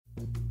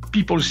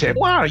People say,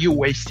 why are you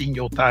wasting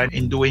your time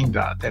in doing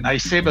that? And I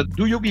say, but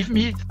do you give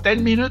me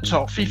 10 minutes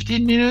or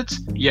 15 minutes?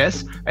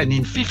 Yes. And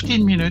in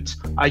 15 minutes,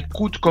 I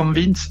could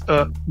convince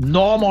a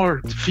normal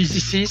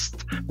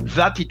physicist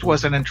that it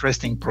was an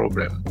interesting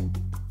problem.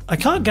 I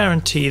can't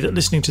guarantee that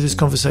listening to this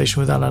conversation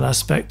with Alain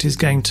Aspect is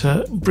going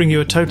to bring you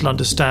a total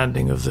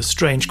understanding of the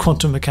strange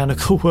quantum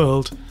mechanical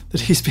world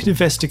that he's been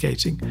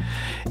investigating.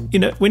 You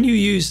know, when you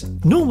use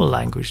normal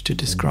language to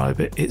describe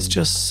it, it's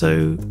just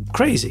so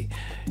crazy.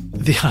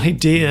 The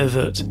idea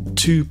that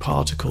two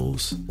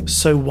particles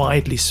so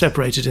widely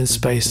separated in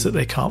space that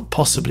they can't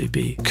possibly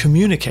be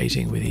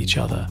communicating with each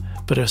other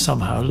but are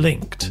somehow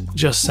linked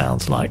just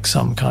sounds like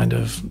some kind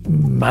of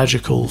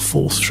magical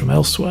force from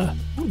elsewhere.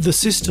 The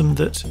system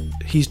that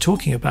he's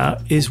talking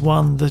about is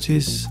one that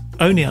is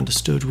only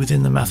understood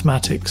within the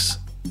mathematics,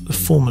 the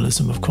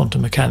formalism of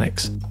quantum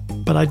mechanics.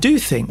 But I do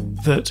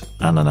think that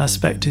Alain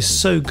Aspect is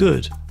so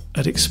good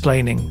at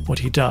explaining what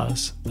he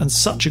does and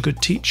such a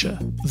good teacher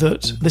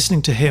that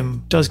listening to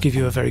him does give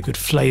you a very good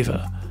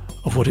flavour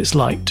of what it's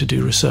like to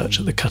do research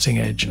at the cutting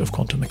edge of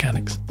quantum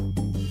mechanics.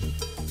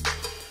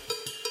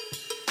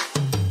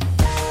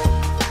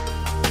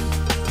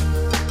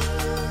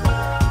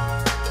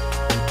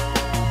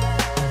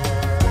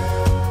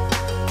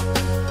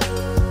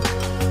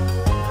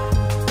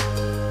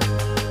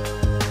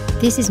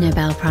 This is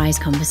Nobel Prize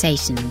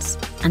Conversations,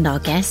 and our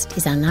guest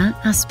is Alain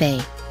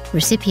Aspect,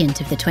 recipient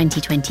of the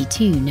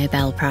 2022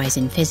 Nobel Prize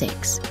in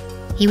Physics.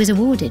 He was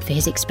awarded for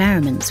his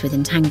experiments with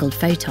entangled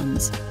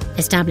photons,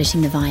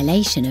 establishing the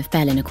violation of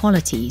Bell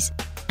inequalities,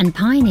 and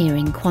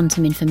pioneering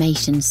quantum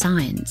information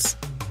science.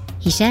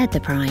 He shared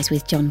the prize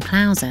with John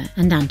Clauser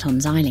and Anton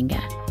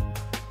Zeilinger.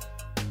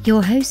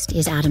 Your host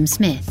is Adam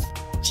Smith,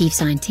 Chief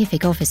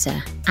Scientific Officer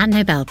at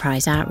Nobel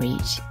Prize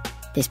Outreach.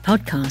 This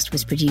podcast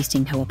was produced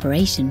in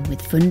cooperation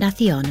with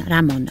Fundación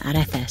Ramón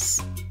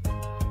Areces.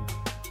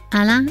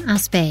 Alain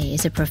Aspect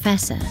is a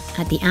professor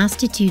at the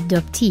Institut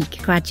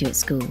d'Optique Graduate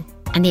School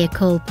and the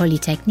École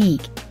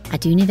Polytechnique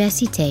at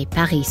Université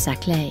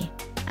Paris-Saclay,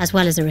 as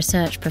well as a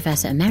research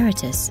professor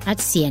emeritus at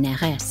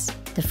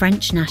CNRS, the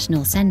French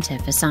National Centre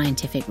for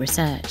Scientific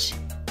Research.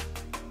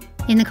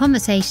 In the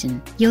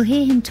conversation, you'll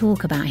hear him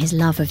talk about his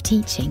love of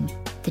teaching,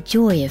 the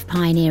joy of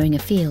pioneering a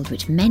field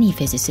which many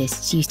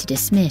physicists used to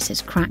dismiss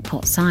as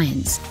crackpot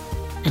science,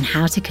 and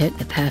how to cook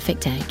the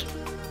perfect egg.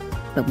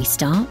 But we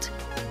start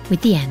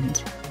with the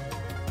end.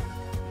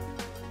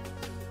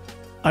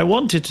 I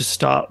wanted to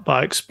start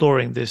by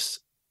exploring this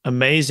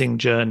amazing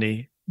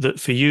journey that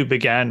for you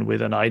began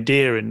with an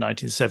idea in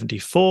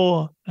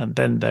 1974, and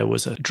then there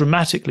was a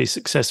dramatically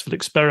successful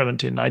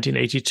experiment in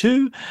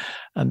 1982,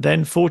 and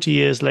then 40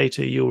 years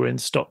later you were in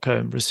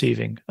Stockholm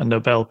receiving a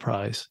Nobel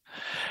Prize.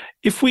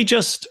 If we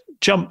just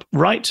jump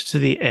right to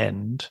the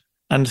end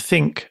and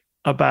think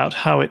about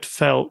how it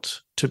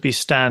felt to be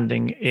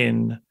standing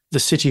in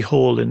the City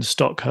Hall in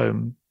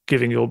Stockholm,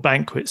 giving your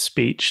banquet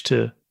speech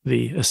to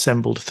the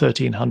assembled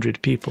 1,300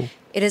 people.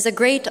 It is a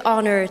great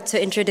honor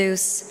to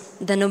introduce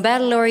the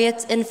Nobel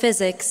laureate in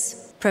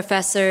physics,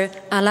 Professor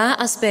Alain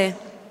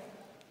Aspect.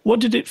 What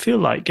did it feel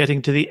like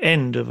getting to the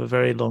end of a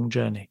very long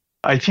journey?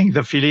 I think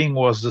the feeling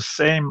was the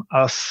same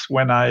as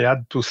when I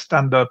had to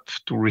stand up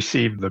to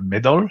receive the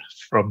medal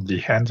from the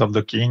hands of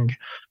the king,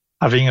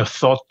 having a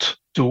thought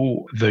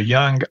to the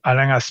young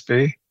Alain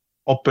Aspect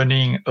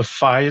opening a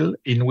file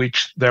in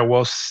which there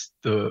was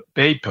the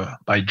paper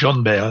by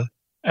John Bell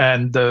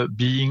and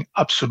being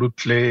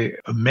absolutely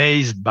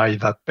amazed by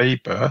that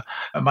paper.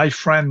 My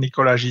friend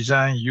Nicolas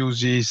Gisin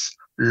uses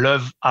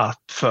love at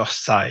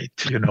first sight,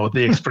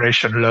 the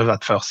expression love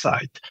at first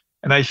sight.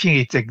 And I think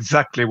it's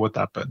exactly what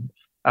happened.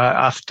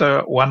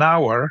 After 1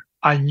 hour,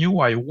 I knew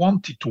I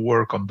wanted to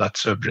work on that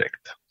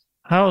subject.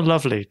 How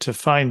lovely to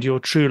find your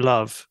true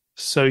love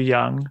so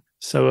young,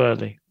 so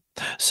early.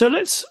 So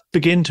let's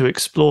begin to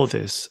explore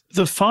this.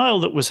 The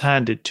file that was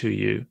handed to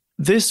you,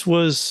 this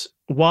was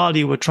while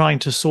you were trying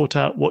to sort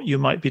out what you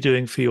might be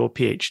doing for your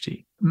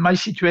PhD. My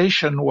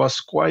situation was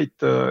quite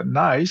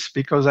nice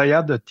because I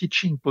had a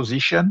teaching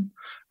position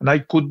and I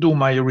could do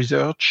my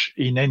research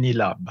in any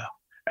lab.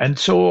 And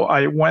so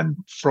I went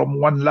from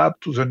one lab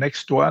to the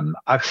next one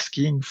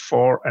asking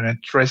for an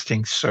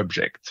interesting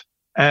subject.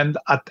 And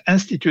at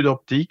Institut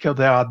d'Optique,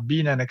 there had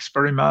been an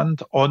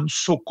experiment on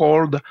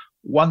so-called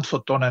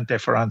one-photon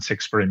interference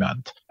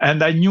experiment.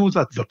 And I knew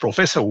that the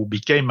professor who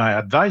became my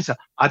advisor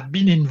had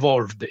been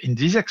involved in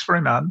this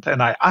experiment.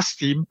 And I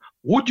asked him,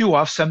 would you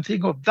have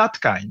something of that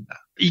kind?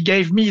 He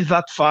gave me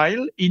that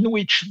file in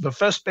which the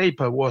first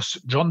paper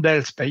was John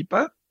Bell's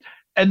paper.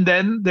 And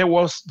then there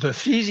was the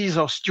thesis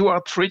of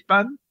Stuart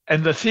Friedman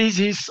and the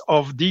thesis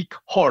of Dick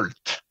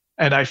Holt.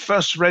 And I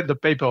first read the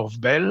paper of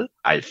Bell.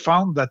 I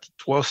found that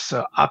it was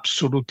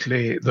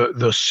absolutely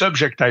the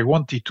subject I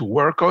wanted to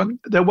work on.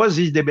 There was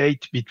this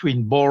debate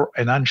between Bohr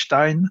and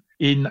Einstein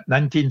in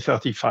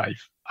 1935.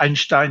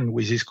 Einstein,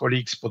 with his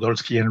colleagues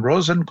Podolsky and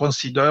Rosen,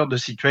 considered the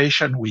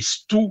situation with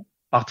two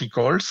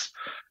particles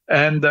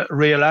and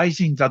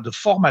realizing that the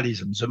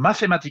formalism, the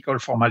mathematical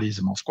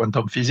formalism of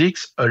quantum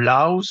physics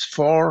allows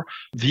for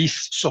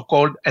this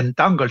so-called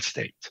entangled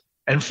state.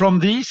 And from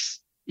this,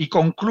 he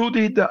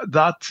concluded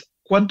that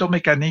quantum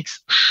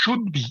mechanics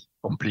should be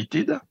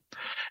completed,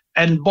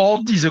 and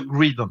Bohr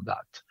disagreed on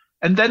that.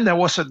 And then there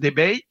was a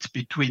debate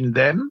between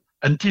them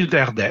until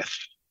their death.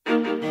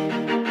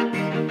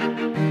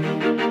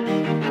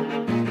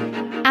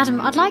 Adam,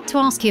 I'd like to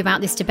ask you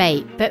about this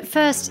debate, but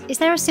first, is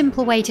there a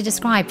simple way to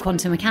describe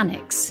quantum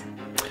mechanics?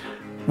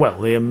 Well,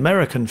 the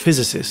American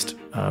physicist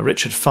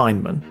Richard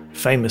Feynman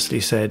famously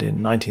said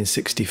in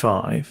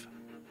 1965,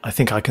 I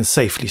think I can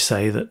safely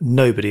say that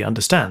nobody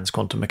understands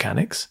quantum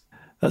mechanics.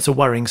 That's a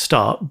worrying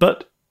start,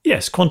 but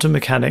yes, quantum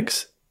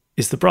mechanics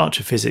is the branch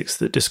of physics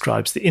that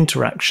describes the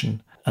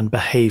interaction and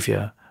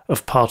behaviour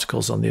of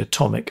particles on the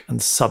atomic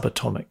and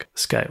subatomic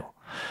scale.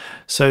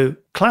 So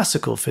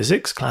classical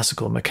physics,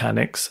 classical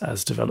mechanics,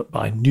 as developed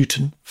by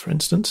Newton, for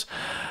instance,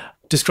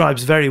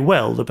 describes very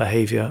well the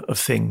behaviour of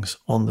things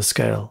on the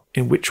scale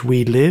in which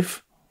we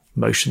live,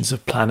 motions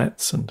of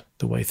planets and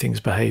the way things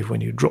behave when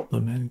you drop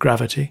them in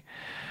gravity.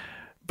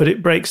 But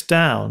it breaks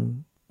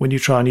down when you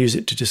try and use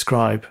it to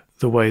describe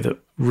the way that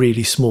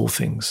really small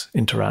things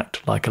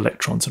interact, like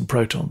electrons and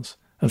protons.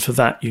 And for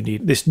that, you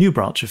need this new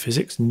branch of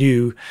physics,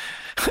 new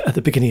at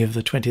the beginning of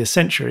the 20th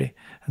century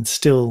and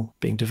still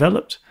being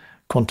developed,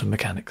 quantum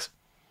mechanics.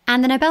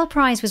 And the Nobel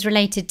Prize was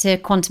related to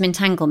quantum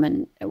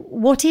entanglement.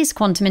 What is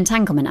quantum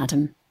entanglement,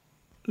 Adam?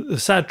 The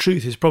sad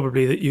truth is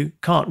probably that you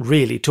can't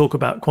really talk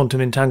about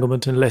quantum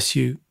entanglement unless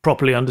you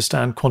properly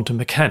understand quantum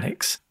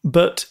mechanics.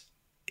 But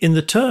in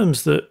the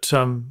terms that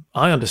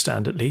I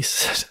understand, at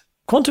least,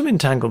 quantum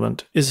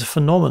entanglement is a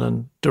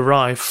phenomenon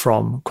derived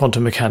from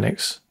quantum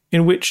mechanics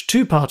in which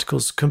two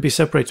particles can be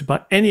separated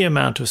by any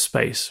amount of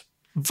space,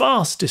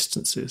 vast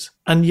distances,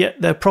 and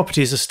yet their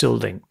properties are still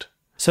linked,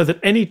 so that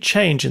any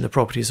change in the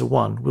properties of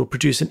one will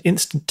produce an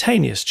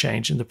instantaneous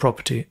change in the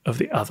property of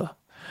the other.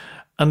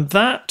 And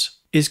that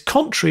is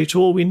contrary to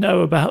all we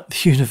know about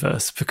the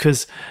universe,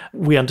 because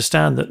we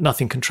understand that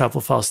nothing can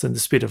travel faster than the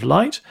speed of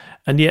light,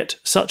 and yet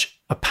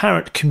such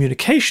apparent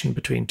communication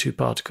between two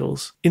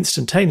particles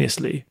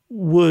instantaneously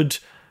would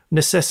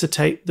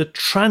necessitate the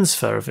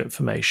transfer of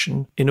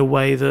information in a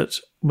way that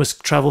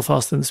must travel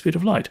faster than the speed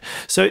of light.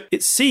 So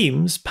it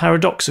seems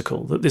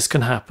paradoxical that this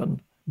can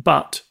happen,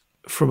 but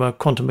from a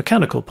quantum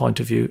mechanical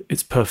point of view,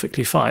 it's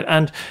perfectly fine.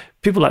 And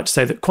people like to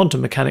say that quantum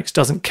mechanics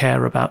doesn't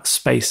care about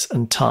space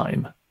and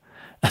time.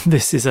 And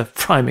this is a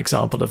prime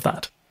example of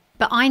that.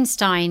 But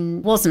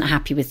Einstein wasn't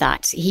happy with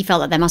that. He felt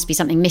that there must be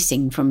something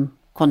missing from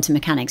quantum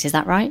mechanics. Is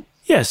that right?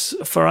 Yes,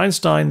 for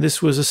Einstein,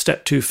 this was a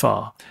step too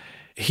far.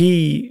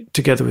 He,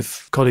 together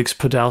with colleagues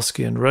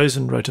Podolsky and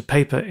Rosen, wrote a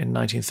paper in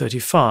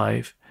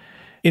 1935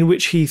 in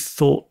which he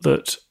thought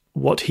that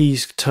what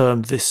he's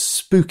termed this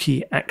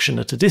spooky action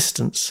at a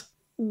distance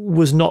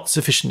was not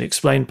sufficiently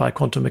explained by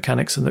quantum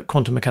mechanics, and that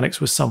quantum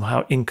mechanics was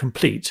somehow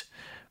incomplete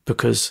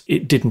because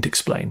it didn't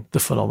explain the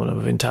phenomenon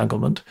of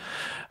entanglement.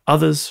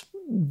 Others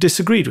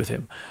disagreed with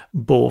him.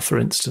 Bohr, for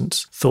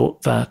instance,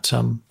 thought that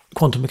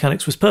quantum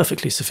mechanics was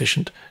perfectly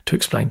sufficient to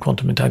explain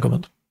quantum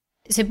entanglement.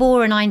 So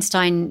Bohr and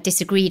Einstein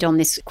disagreed on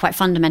this quite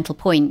fundamental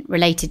point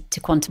related to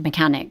quantum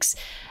mechanics.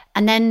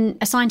 And then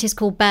a scientist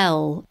called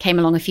Bell came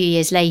along a few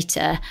years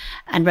later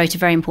and wrote a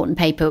very important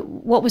paper.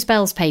 What was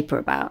Bell's paper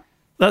about?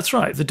 That's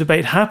right. The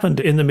debate happened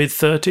in the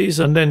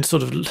mid-30s and then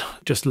sort of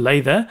just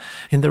lay there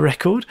in the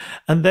record.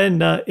 And then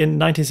in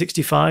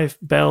 1965,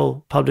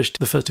 Bell published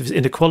the first of his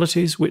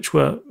inequalities, which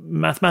were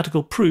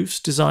mathematical proofs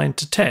designed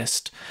to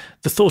test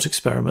the thought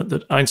experiment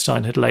that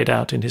Einstein had laid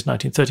out in his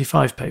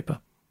 1935 paper.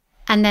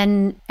 And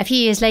then a few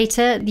years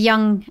later, the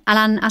young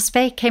Alain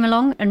Aspect came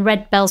along and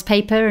read Bell's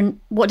paper. And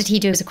what did he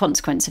do as a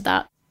consequence of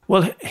that?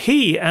 Well,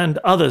 he and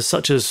others,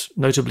 such as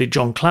notably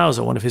John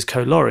Clauser, one of his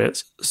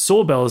co-laureates,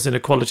 saw Bell's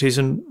inequalities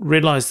and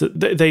realised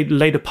that they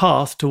laid a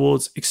path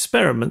towards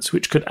experiments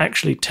which could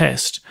actually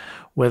test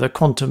whether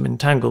quantum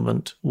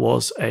entanglement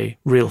was a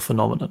real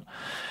phenomenon.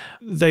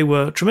 They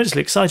were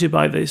tremendously excited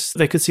by this.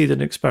 They could see that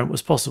an experiment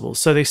was possible.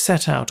 So they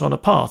set out on a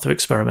path of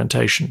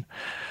experimentation,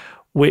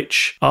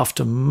 which,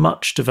 after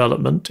much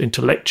development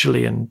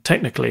intellectually and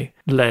technically,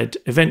 led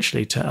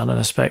eventually to Alain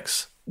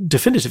Aspect's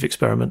definitive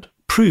experiment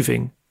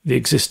proving the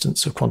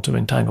existence of quantum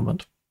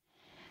entanglement.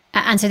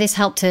 And so this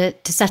helped to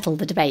settle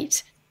the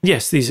debate?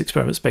 Yes, these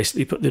experiments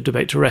basically put the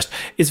debate to rest.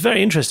 It's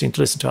very interesting to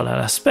listen to Alain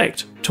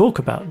Aspect talk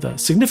about the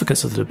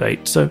significance of the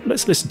debate, so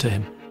let's listen to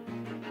him.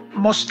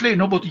 Mostly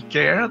nobody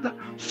cared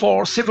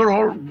for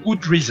several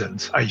good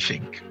reasons, I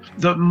think.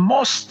 The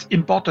most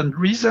important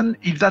reason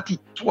is that it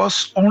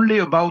was only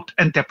about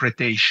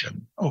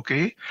interpretation,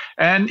 okay?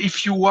 And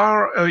if you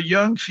are a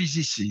young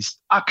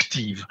physicist,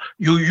 active,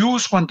 you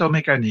use quantum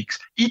mechanics,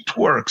 it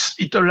works.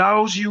 It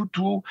allows you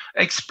to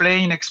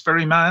explain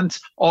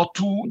experiments or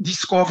to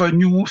discover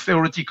new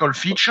theoretical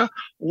feature.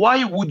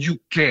 Why would you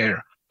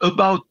care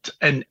about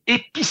an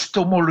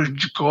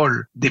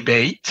epistemological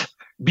debate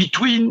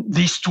between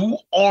these two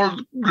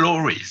old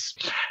glories?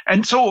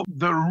 And so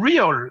the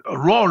real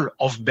role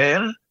of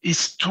Bell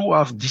is to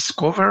have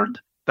discovered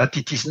that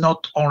it is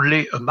not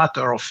only a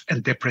matter of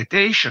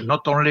interpretation,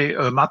 not only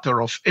a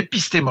matter of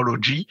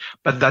epistemology,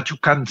 but that you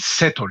can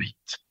settle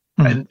it.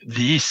 And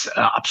this is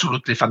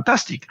absolutely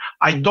fantastic.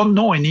 I don't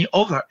know any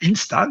other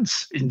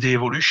instance in the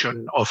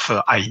evolution of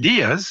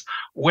ideas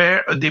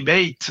where a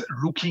debate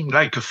looking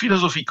like a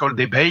philosophical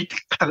debate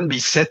can be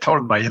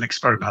settled by an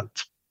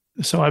experiment.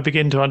 So I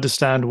begin to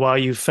understand why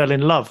you fell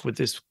in love with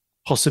this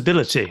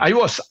possibility. I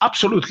was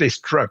absolutely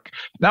struck.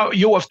 Now,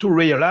 you have to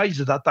realize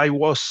that I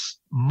was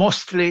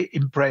mostly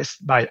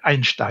impressed by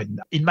Einstein.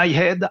 In my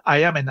head, I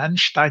am an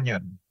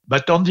Einsteinian.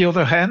 But on the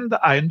other hand,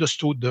 I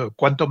understood the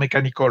quantum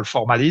mechanical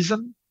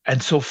formalism.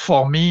 And so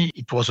for me,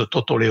 it was a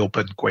totally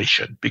open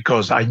question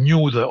because I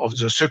knew of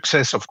the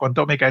success of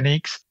quantum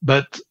mechanics,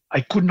 but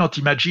I could not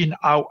imagine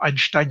how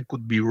Einstein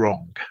could be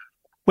wrong.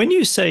 When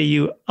you say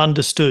you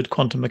understood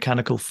quantum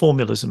mechanical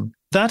formalism,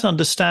 that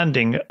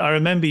understanding, I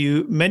remember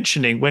you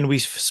mentioning when we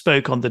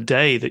spoke on the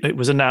day that it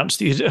was announced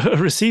that you'd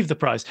received the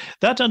prize,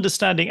 that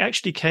understanding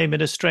actually came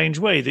in a strange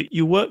way, that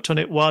you worked on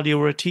it while you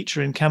were a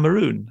teacher in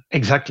Cameroon.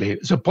 Exactly.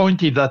 The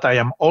point is that I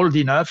am old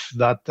enough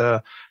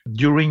that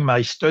during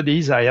my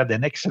studies, I had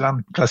an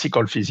excellent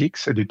classical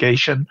physics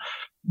education.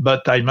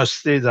 But I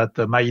must say that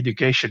my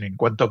education in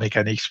quantum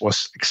mechanics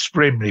was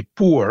extremely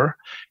poor.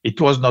 It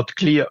was not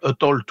clear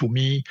at all to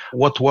me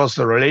what was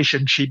the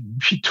relationship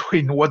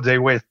between what they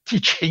were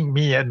teaching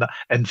me and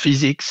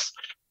physics.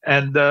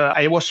 And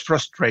I was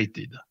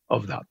frustrated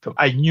of that.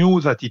 I knew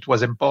that it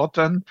was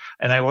important,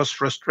 and I was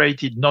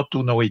frustrated not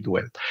to know it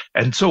well.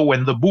 And so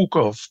when the book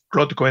of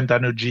Claude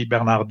Cohen-Tannoudji,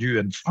 Bernard Dux,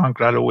 and Frank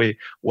Lalloé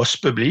was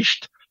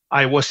published,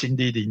 I was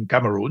indeed in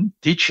Cameroon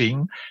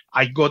teaching.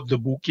 I got the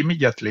book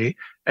immediately.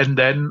 And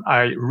then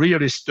I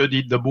really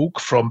studied the book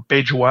from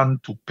page 1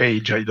 to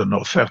page,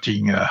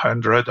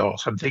 1300 or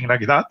something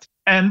like that.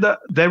 And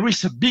there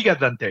is a big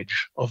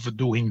advantage of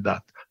doing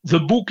that. The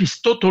book is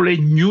totally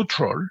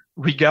neutral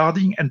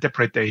regarding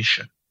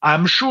interpretation.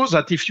 I'm sure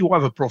that if you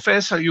have a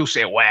professor, you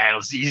say, well,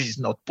 this is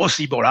not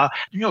possible.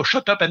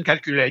 Shut up and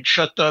calculate,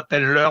 shut up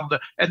and learn,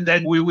 and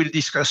then we will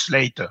discuss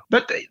later.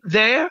 But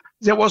there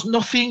was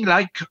nothing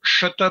like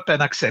shut up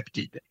and accept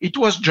it. It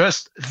was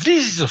just,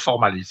 this is a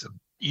formalism,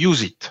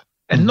 use it,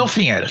 and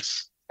nothing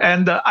else.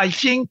 And I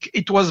think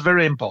it was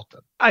very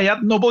important. I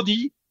had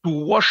nobody to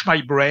wash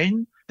my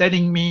brain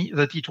telling me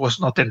that it was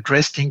not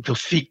interesting to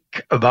think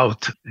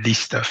about this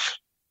stuff.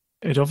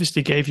 It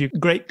obviously gave you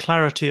great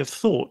clarity of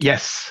thought.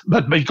 Yes,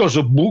 but because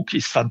the book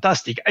is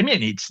fantastic. I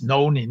mean, it's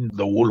known in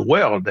the whole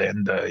world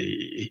and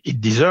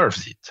it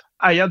deserves it.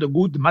 I had a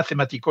good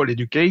mathematical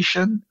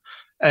education,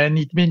 and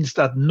it means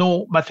that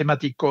no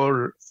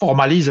mathematical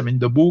formalism in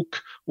the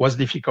book was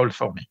difficult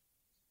for me.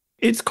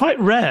 It's quite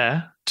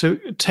rare to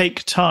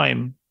take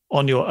time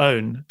on your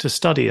own to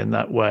study in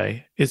that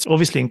way. It's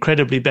obviously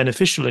incredibly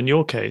beneficial in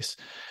your case,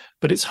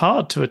 but it's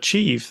hard to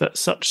achieve that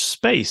such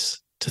space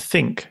to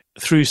think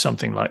through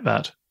something like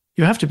that.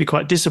 You have to be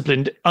quite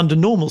disciplined under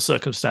normal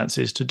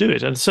circumstances to do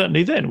it. And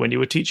certainly then, when you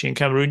were teaching in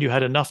Cameroon, you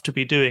had enough to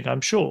be doing,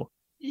 I'm sure.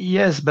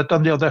 Yes, but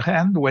on the other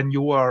hand, when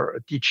you are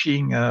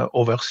teaching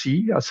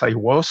overseas, as I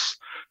was,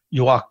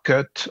 you are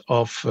cut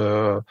off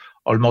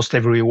almost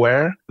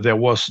everywhere. There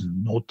was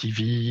no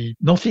TV,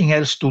 nothing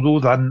else to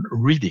do than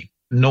reading.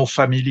 No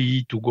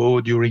family to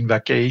go during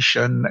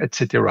vacation,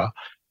 etc.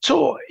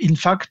 So, in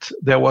fact,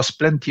 there was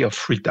plenty of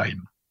free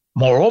time.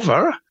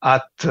 Moreover,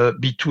 at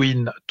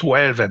between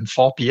 12 and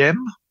 4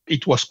 p.m.,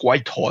 it was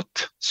quite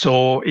hot.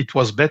 So it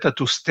was better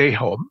to stay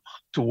home,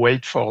 to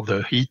wait for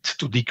the heat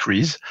to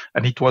decrease.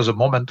 And it was a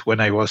moment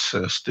when I was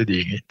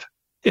studying it.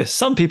 Yes,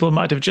 some people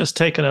might have just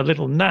taken a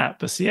little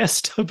nap, a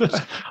siesta,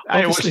 but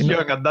I was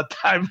young at that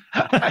time.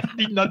 I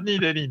did not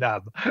need any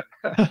nap.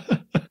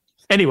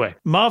 Anyway,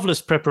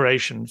 marvelous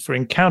preparation for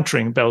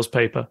encountering Bell's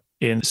paper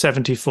in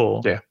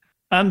 74. Yeah.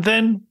 And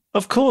then,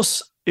 of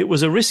course, it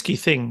was a risky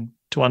thing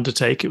to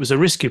undertake. It was a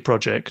risky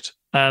project.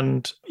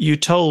 And you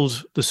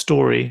told the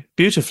story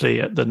beautifully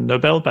at the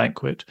Nobel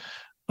banquet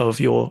of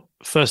your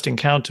first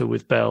encounter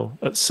with Bell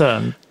at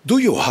CERN. Do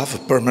you have a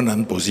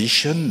permanent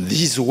position?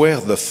 These were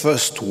the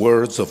first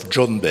words of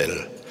John Bell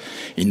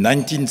in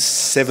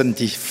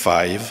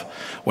 1975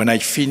 when I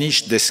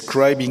finished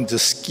describing the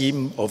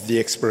scheme of the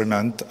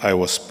experiment I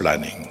was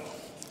planning.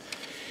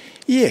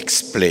 He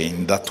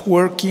explained that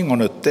working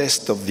on a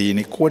test of the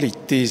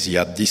inequalities he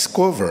had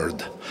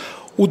discovered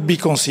would be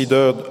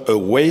considered a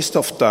waste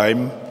of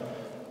time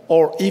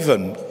or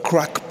even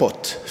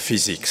crackpot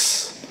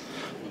physics.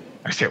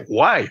 I said,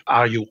 why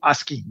are you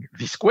asking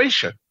this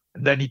question?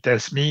 And then he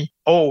tells me,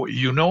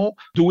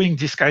 doing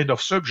this kind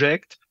of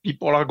subject,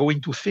 people are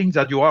going to think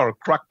that you are a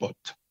crackpot.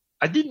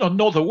 I did not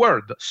know the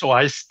word, so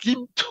I asked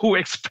him to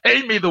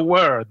explain me the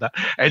word.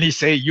 And he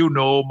said,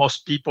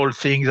 most people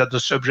think that the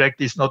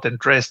subject is not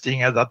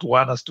interesting and that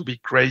one has to be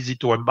crazy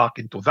to embark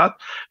into that.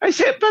 I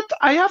said, but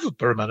I have a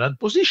permanent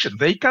position.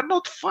 They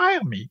cannot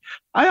fire me.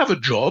 I have a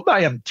job,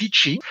 I am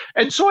teaching,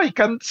 and so I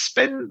can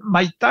spend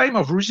my time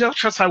of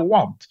research as I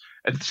want.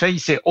 And so he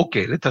said,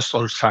 okay, let us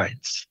solve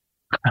science.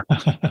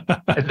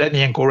 And then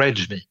he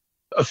encouraged me.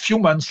 A few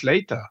months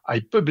later,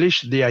 I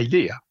published the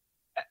idea.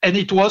 And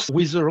it was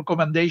with the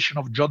recommendation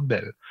of John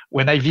Bell.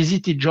 When I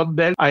visited John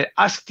Bell, I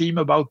asked him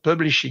about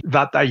publishing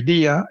that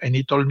idea, and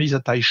he told me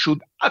that I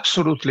should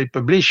absolutely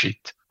publish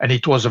it. And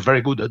it was a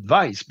very good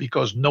advice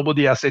because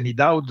nobody has any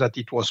doubt that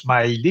it was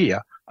my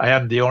idea. I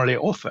am the only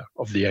author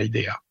of the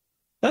idea.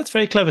 That's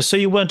very clever. So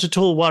you weren't at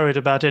all worried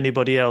about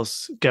anybody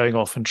else going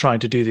off and trying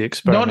to do the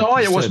experiment? No,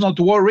 I was not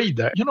worried.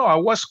 I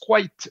was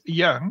quite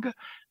young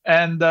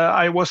and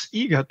I was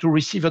eager to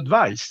receive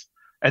advice.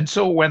 And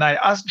so when I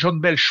asked John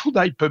Bell, should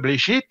I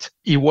publish it?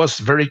 He was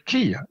very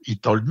clear. He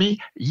told me,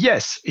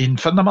 yes, in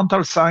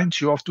fundamental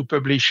science, you have to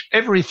publish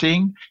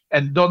everything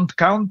and don't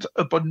count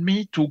upon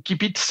me to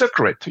keep it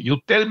secret. You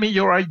tell me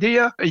your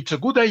idea. It's a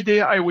good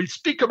idea. I will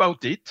speak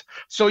about it.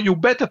 So you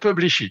better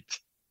publish it.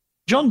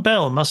 John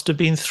Bell must have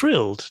been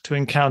thrilled to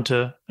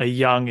encounter a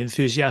young,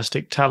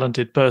 enthusiastic,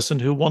 talented person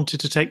who wanted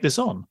to take this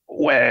on.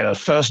 Well,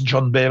 first,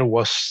 John Bell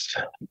was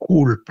a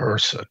cool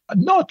person,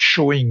 not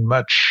showing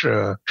much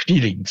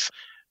feelings.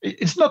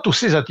 It's not to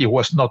say that he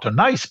was not a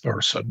nice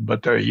person,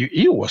 but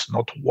he was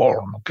not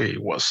warm. Okay, he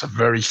was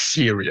very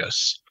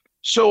serious.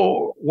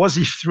 So was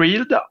he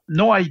thrilled?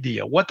 No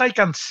idea. What I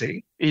can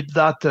say is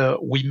that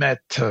we met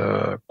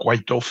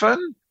quite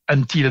often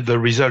until the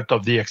result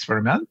of the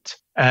experiment.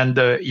 And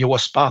he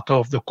was part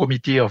of the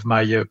committee of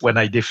my when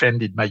I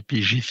defended my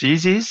PhD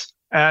thesis.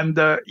 And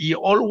he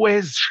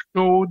always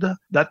showed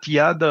that he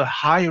had a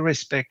high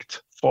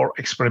respect for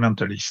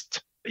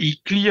experimentalists.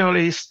 He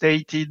clearly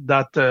stated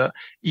that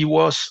he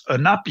was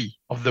unhappy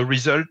of the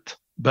result,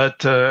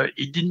 but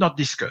he did not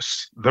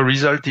discuss. The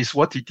result is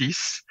what it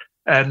is,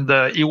 and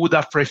he would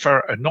have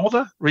preferred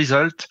another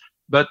result,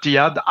 but he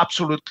had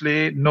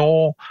absolutely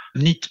no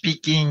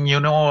nitpicking,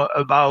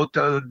 about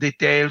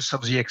details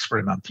of the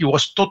experiment. He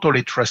was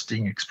totally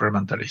trusting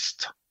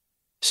experimentalist.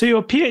 So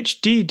your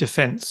PhD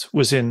defense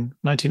was in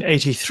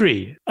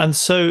 1983. And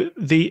so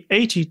the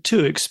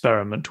 82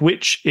 experiment,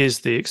 which is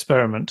the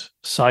experiment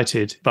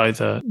cited by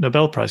the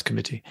Nobel Prize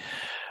Committee,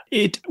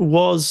 it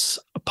was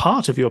a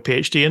part of your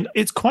PhD. And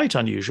it's quite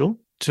unusual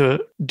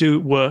to do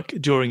work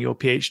during your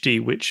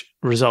PhD, which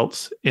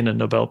results in a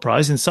Nobel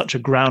Prize in such a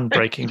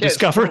groundbreaking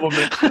discovery.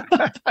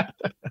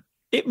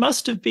 It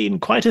must have been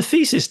quite a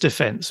thesis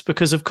defense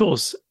because, of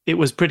course, it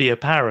was pretty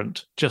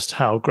apparent just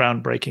how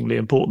groundbreakingly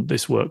important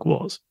this work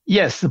was.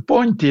 Yes, the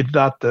point is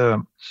that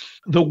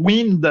the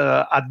wind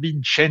had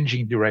been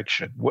changing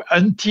direction.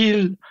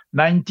 Until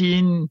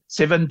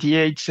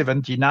 1978,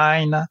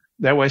 79,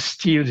 there was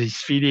still this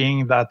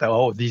feeling that,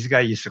 this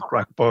guy is a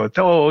crackpot.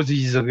 This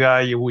is a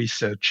guy who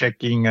is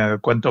checking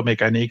quantum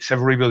mechanics.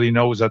 Everybody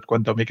knows that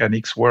quantum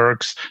mechanics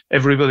works.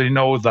 Everybody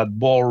knows that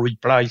Bohr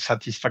replies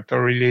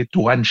satisfactorily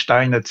to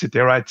Einstein,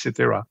 etc.,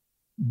 etc.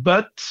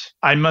 But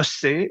I must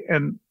say,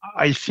 and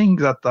I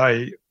think that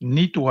I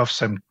need to have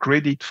some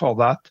credit for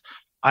that,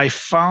 I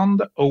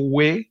found a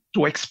way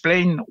to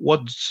explain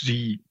what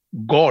the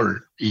goal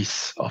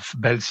is of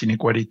Bell's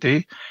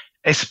inequality.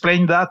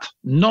 Explain that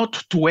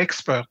not to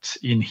experts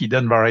in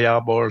hidden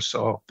variables,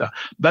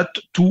 but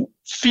to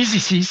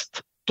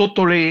physicists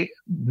totally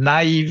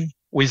naive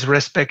with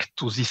respect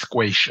to this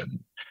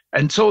question.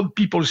 And so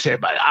people say,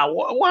 but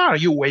why are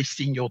you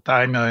wasting your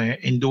time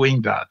in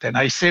doing that? And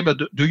I say, but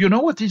do you know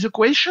what is the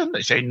question?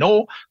 They say,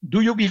 no. Do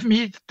you give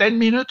me 10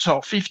 minutes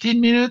or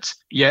 15 minutes?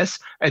 Yes.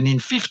 And in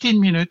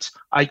 15 minutes,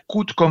 I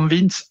could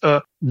convince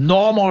a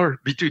normal,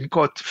 between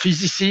quote,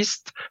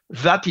 physicist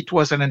that it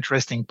was an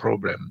interesting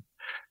problem.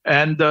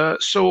 And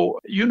so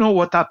you know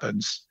what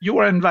happens. You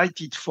are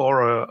invited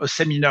for a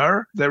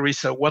seminar. There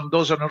is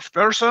 1,000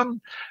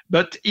 person.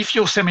 But if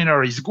your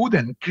seminar is good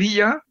and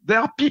clear, there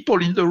are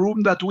people in the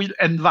room that will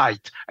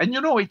invite. And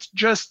it's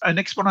just an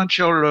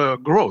exponential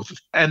growth.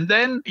 And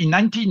then in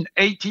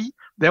 1980,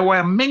 there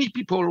were many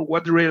people who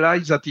had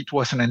realized that it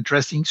was an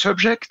interesting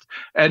subject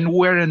and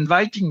were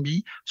inviting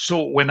me.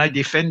 So when I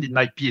defended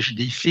my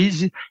PhD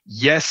thesis,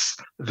 yes,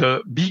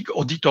 the big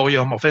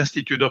auditorium of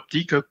Institut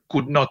d'Optique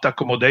could not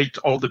accommodate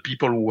all the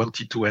people who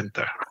wanted to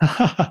enter.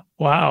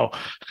 Wow.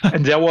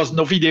 And there was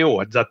no video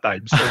at that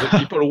time. So the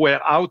people who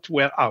were out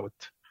were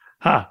out.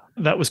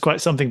 That was quite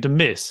something to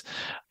miss.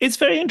 It's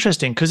very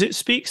interesting because it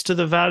speaks to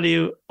the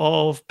value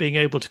of being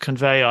able to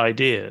convey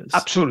ideas.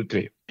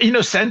 Absolutely. In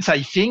a sense,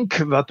 I think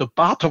that a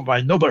part of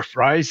my Nobel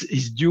Prize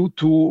is due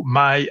to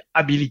my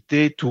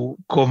ability to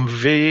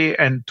convey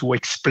and to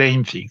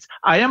explain things.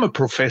 I am a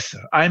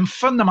professor. I am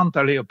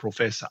fundamentally a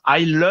professor. I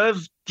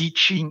love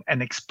teaching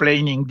and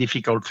explaining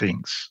difficult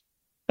things.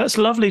 That's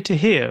lovely to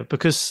hear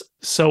because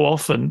so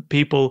often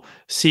people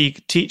see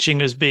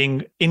teaching as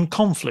being in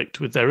conflict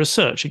with their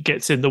research. It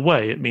gets in the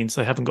way. It means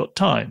they haven't got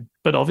time,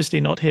 but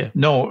obviously not here.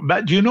 No,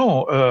 but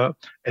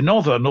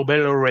another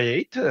Nobel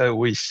laureate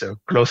who is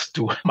close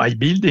to my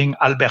building,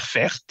 Albert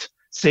Fert,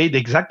 said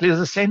exactly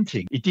the same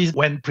thing. It is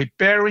when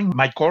preparing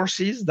my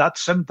courses that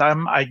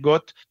sometimes I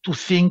got to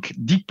think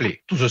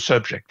deeply to the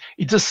subject.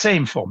 It's the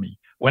same for me.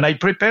 When I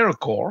prepare a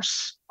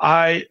course,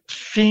 I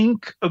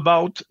think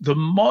about the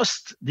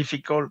most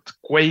difficult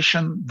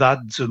question that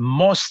the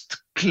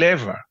most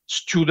clever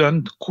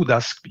student could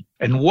ask me?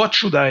 And what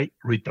should I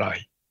reply?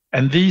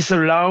 And this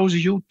allows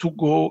you to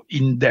go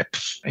in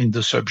depth in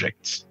the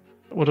subjects.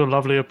 What a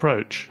lovely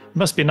approach. It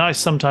must be nice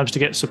sometimes to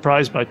get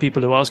surprised by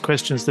people who ask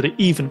questions that are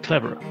even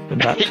cleverer than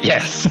that.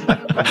 Yes.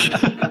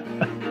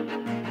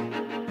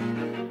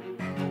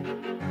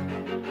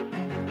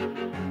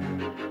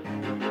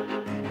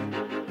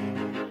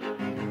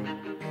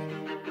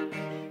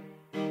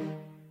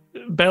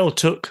 Bell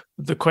took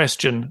the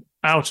question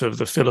out of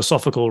the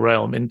philosophical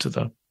realm into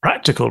the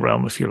practical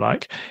realm, if you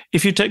like.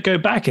 If you go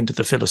back into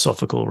the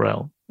philosophical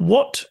realm,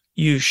 what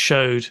you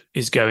showed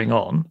is going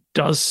on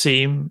does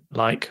seem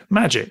like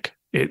magic.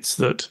 It's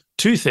that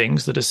two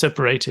things that are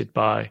separated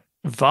by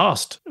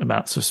vast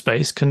amounts of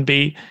space can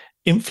be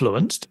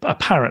influenced,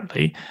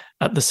 apparently,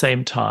 at the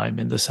same time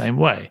in the same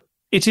way.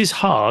 It is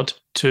hard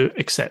to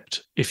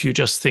accept if you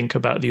just think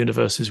about the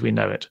universe as we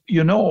know it.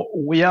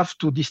 We have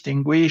to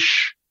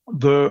distinguish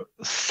the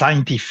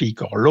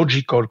scientific or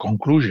logical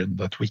conclusion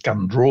that we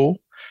can draw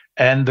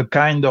and the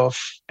kind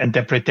of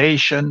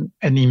interpretation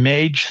and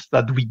image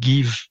that we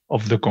give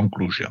of the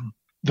conclusion.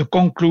 The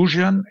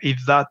conclusion is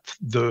that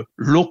the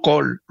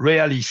local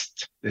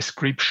realist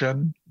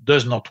description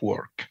does not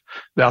work.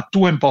 There are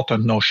two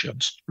important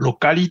notions.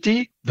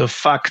 Locality, the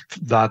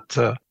fact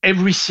that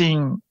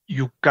everything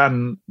you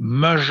can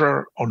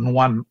measure on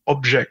one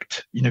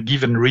object in a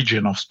given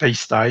region of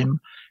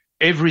space-time,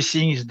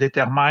 everything is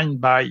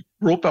determined by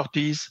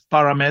properties,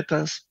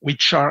 parameters,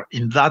 which are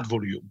in that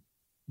volume.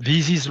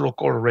 This is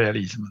local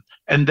realism.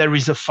 And there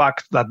is a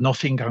fact that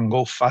nothing can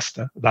go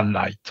faster than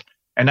light.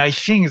 And I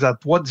think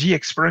that what the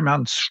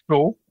experiments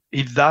show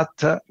is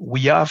that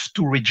we have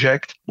to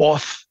reject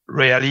both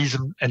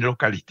realism and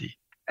locality.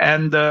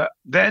 And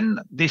then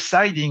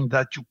deciding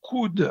that you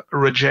could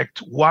reject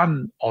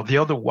one or the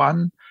other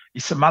one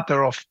is a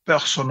matter of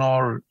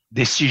personal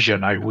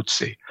decision, I would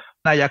say.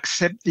 I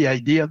accept the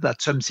idea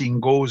that something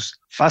goes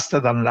faster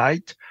than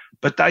light,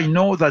 but I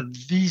know that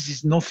this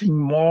is nothing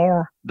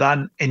more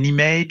than an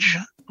image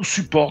to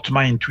support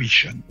my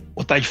intuition.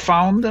 What I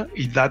found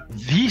is that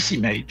this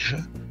image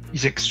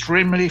is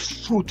extremely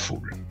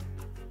fruitful.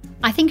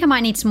 I think I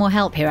might need some more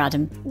help here,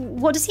 Adam.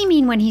 What does he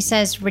mean when he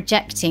says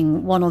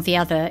rejecting one or the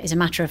other is a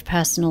matter of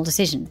personal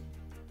decision?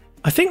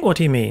 I think what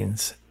he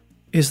means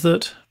is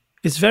that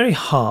it's very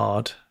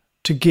hard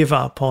to give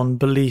up on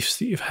beliefs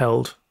that you've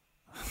held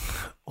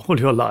all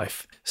your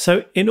life.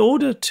 So in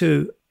order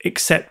to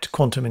accept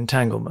quantum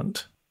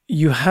entanglement,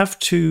 you have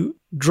to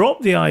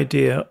drop the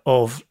idea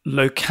of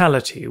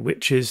locality,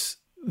 which is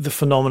the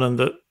phenomenon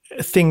that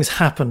things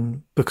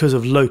happen because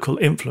of local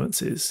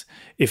influences.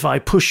 If I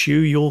push you,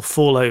 you'll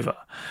fall over.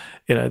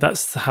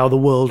 That's how the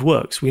world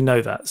works. We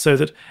know that. So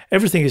that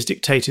everything is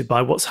dictated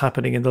by what's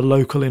happening in the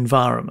local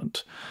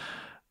environment.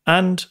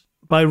 And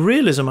by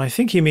realism, I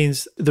think he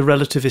means the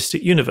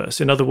relativistic universe.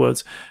 In other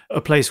words,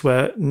 a place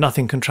where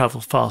nothing can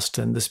travel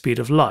faster than the speed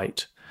of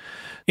light.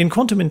 In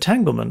quantum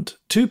entanglement,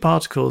 two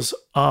particles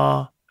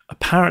are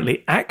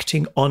apparently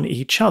acting on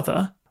each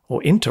other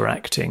or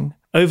interacting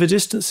over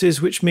distances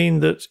which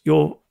mean that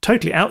you're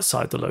totally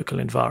outside the local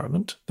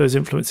environment. Those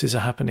influences are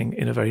happening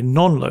in a very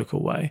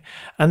non-local way.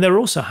 And they're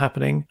also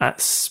happening at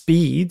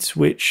speeds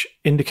which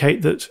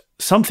indicate that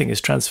something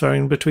is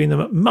transferring between them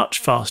at much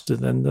faster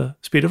than the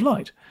speed of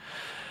light.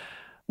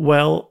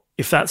 Well,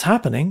 if that's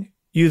happening,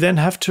 you then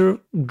have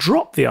to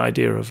drop the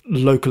idea of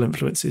local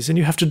influences and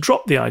you have to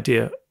drop the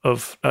idea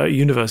of a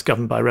universe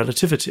governed by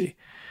relativity.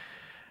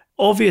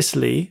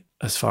 Obviously,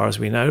 as far as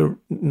we know,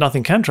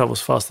 nothing can travel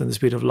faster than the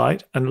speed of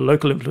light and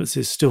local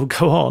influences still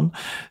go on.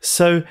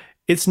 So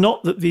it's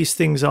not that these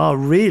things are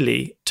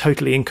really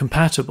totally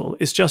incompatible.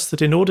 It's just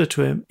that in order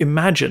to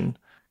imagine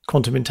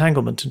quantum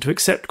entanglement and to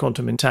accept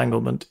quantum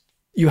entanglement,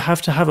 you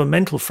have to have a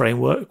mental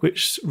framework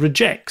which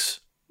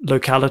rejects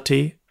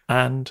locality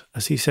and,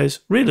 as he says,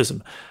 realism.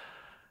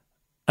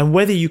 And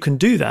whether you can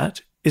do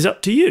that is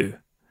up to you.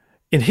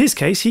 In his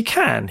case, he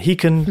can. He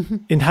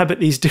can inhabit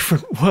these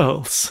different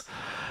worlds.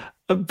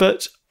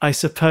 But I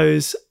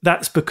suppose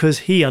that's because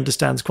he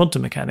understands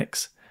quantum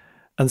mechanics.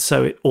 And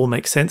so it all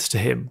makes sense to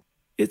him.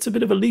 It's a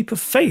bit of a leap of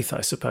faith,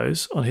 I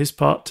suppose, on his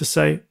part to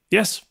say,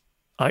 yes,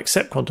 I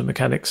accept quantum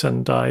mechanics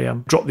and I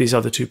drop these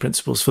other two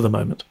principles for the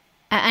moment.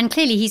 And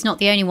clearly he's not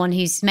the only one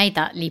who's made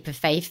that leap of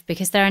faith,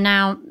 because there are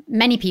now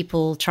many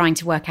people trying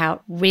to work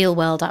out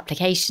real-world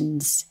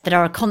applications that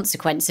are a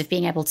consequence of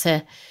being able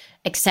to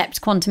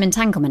accept quantum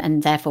entanglement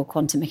and therefore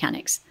quantum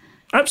mechanics.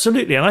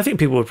 Absolutely. And I think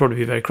people would probably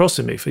be very cross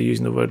with me for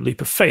using the word leap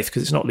of faith,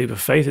 because it's not leap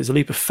of faith, it's a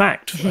leap of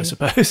fact, I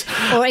suppose.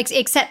 Or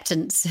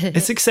acceptance.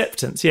 It's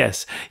acceptance,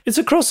 yes. It's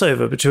a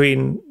crossover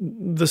between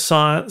the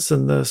science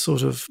and the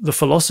sort of the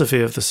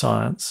philosophy of the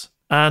science.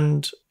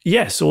 And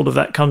yes, all of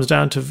that comes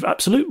down to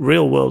absolute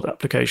real-world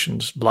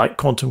applications like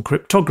quantum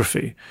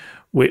cryptography,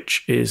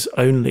 which is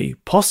only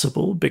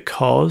possible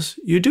because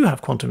you do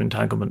have quantum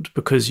entanglement,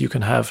 because you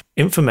can have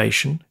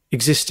information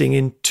existing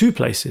in two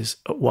places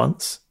at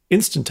once,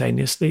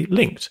 instantaneously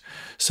linked,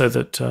 so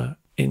that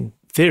in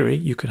theory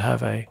you could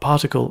have a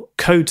particle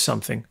code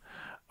something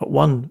at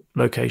one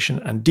location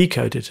and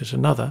decode it at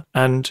another,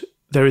 and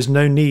there is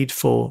no need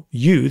for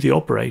you, the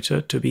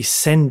operator, to be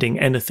sending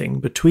anything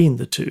between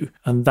the two.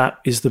 And that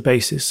is the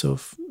basis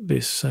of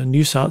this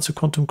new science of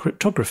quantum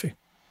cryptography.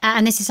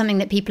 And this is something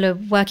that people are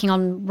working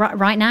on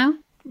right now?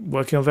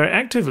 Working on very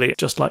actively,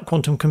 just like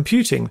quantum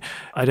computing.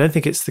 I don't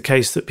think it's the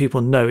case that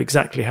people know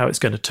exactly how it's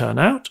going to turn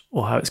out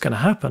or how it's going to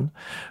happen,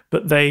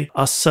 but they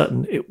are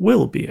certain it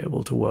will be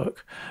able to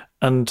work.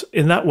 And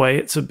in that way,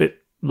 it's a bit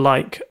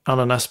like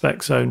Alain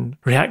Aspect's own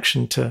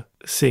reaction to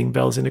seeing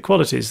Bell's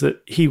inequalities,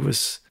 that he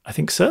was, I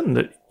think, certain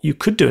that you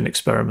could do an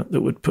experiment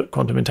that would put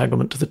quantum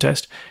entanglement to the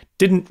test.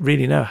 Didn't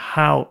really know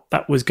how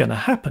that was going to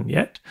happen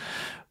yet,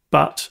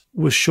 but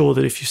was sure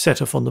that if you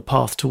set off on the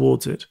path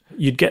towards it,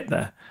 you'd get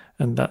there.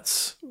 And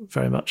that's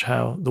very much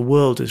how the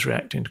world is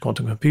reacting to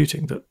quantum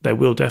computing, that there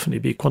will definitely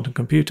be quantum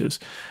computers,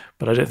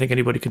 but I don't think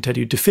anybody can tell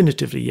you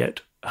definitively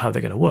yet how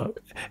they're going to work.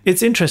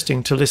 It's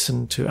interesting to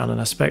listen to Alain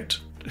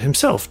Aspect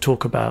himself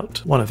talk about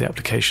one of the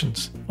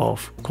applications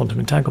of quantum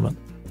entanglement.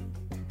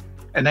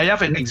 And I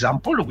have an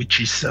example which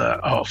is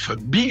of a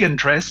big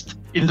interest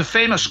in the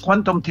famous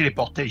quantum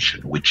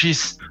teleportation, which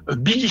is a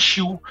big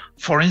issue,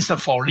 for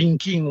instance, for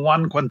linking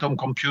one quantum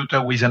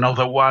computer with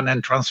another one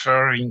and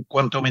transferring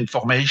quantum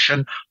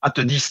information at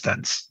a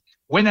distance.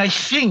 When I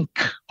think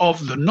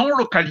of the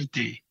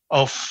non-locality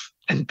of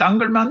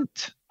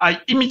entanglement, I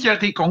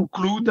immediately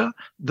conclude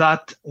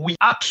that we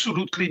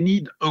absolutely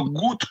need a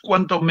good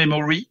quantum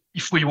memory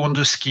if we want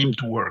the scheme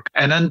to work.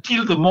 And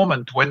until the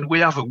moment when we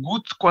have a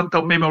good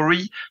quantum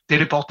memory,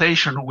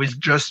 teleportation will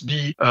just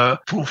be a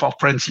proof of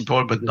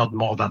principle, but not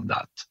more than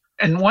that.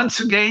 And once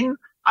again,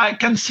 I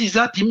can see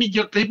that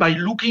immediately by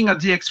looking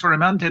at the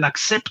experiment and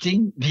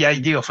accepting the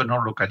idea of a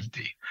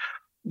non-locality.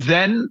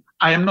 Then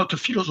I am not a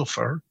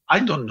philosopher. I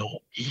don't know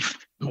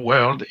if the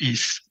world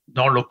is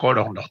non-local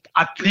or not.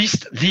 At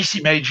least this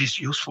image is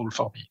useful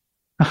for me.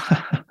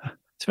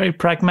 It's very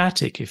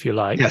pragmatic, if you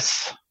like.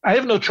 Yes. I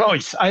have no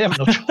choice.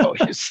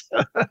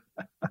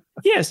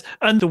 Yes.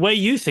 And the way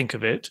you think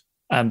of it,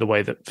 and the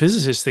way that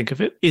physicists think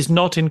of it, is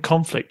not in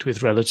conflict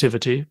with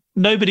relativity.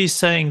 Nobody's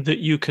saying that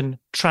you can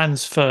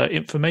transfer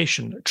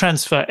information,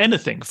 transfer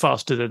anything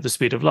faster than the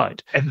speed of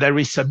light. And there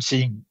is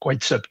something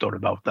quite subtle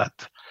about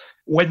that.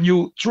 When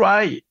you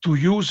try to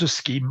use a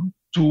scheme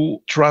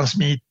to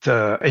transmit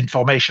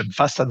information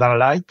faster than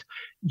light,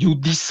 you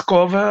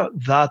discover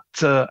that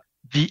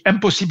the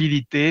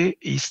impossibility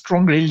is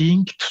strongly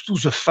linked to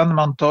the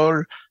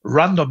fundamental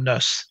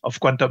randomness of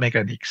quantum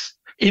mechanics.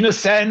 In a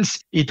sense,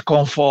 it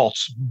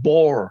comforts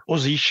Bohr's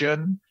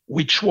position,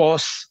 which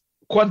was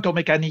quantum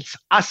mechanics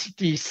as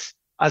it is,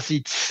 as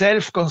its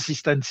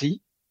self-consistency.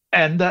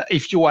 And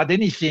if you add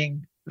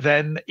anything,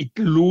 then it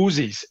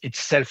loses its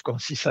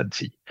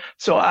self-consistency.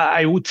 So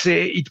I would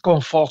say it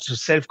comforts the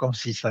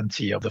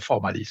self-consistency of the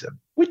formalism,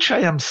 which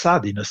I am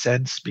sad in a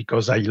sense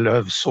because I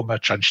love so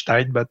much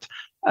Einstein, but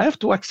I have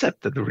to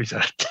accept the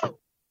result.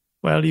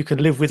 Well, you can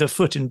live with a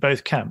foot in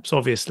both camps,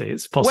 obviously.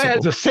 It's possible.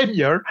 Well, the same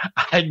year,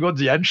 I got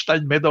the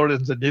Einstein medal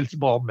and the Niels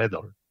Bohr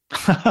medal.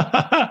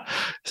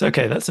 It's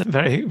okay. That's a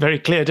very, very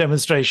clear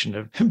demonstration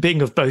of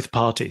being of both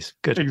parties.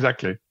 Good.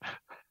 Exactly.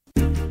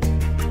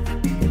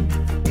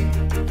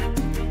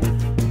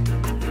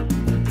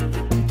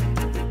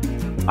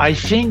 I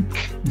think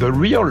the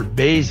real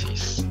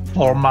basis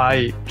for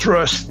my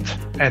trust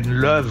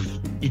and love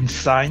in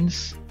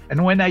science,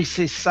 and when I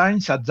say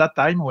science at that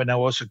time, when I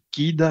was a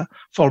kid,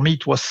 for me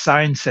it was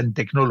science and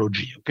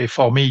technology. Okay,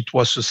 for me it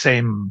was the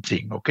same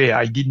thing. Okay,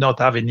 I did not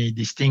have any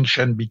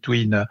distinction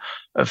between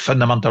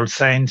fundamental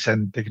science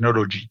and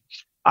technology.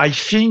 I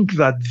think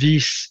that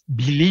this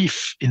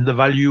belief in the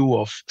value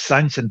of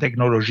science and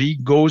technology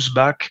goes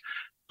back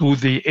to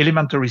the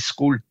elementary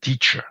school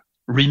teacher.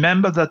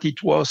 Remember that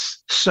it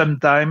was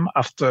sometime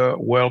after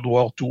World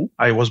War II.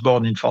 I was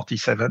born in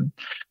 1947.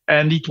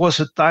 And it was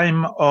a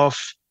time of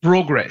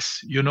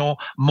progress,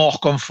 more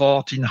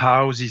comfort in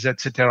houses,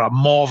 etc.,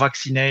 more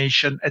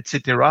vaccination,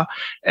 etc.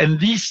 And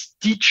this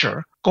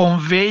teacher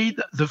conveyed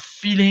the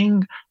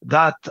feeling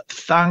that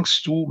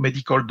thanks to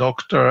medical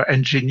doctors,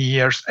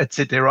 engineers,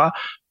 etc.,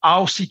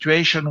 our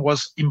situation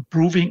was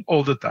improving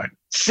all the time.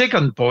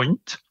 Second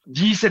point,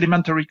 this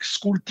elementary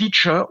school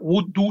teacher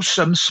would do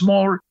some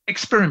small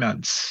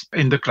experiments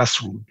in the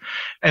classroom.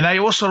 And I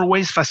was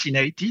always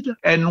fascinated.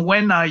 And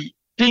when I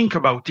think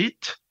about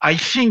it, I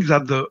think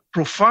that the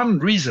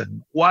profound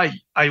reason why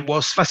I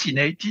was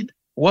fascinated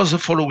was the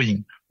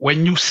following.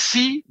 When you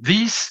see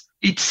this,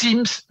 it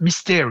seems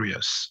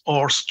mysterious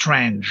or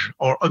strange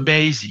or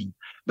amazing.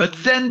 But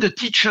then the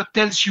teacher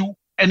tells you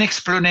an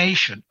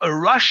explanation, a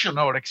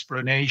rational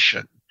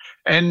explanation.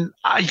 And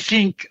I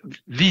think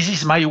this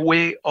is my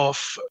way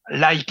of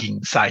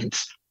liking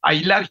science.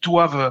 I like to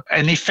have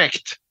an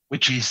effect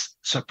which is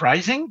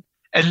surprising,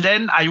 and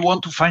then I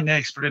want to find an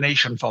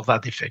explanation for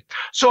that effect.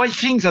 So I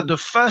think that the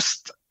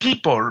first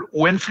people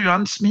who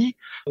influenced me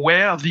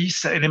were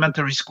this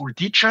elementary school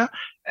teacher,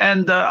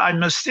 And I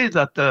must say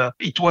that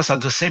it was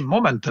at the same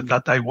moment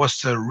that I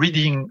was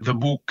reading the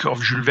book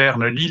of Jules Verne,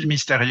 L'Île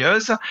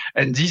Mystérieuse.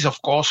 And this,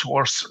 of course,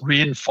 was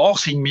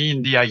reinforcing me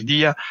in the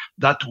idea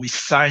that with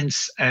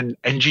science and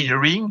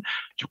engineering,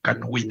 you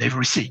can win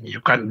everything.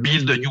 You can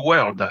build a new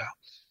world.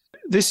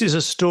 This is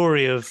a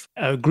story of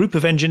a group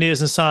of engineers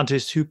and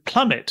scientists who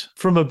plummet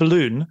from a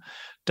balloon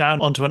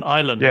down onto an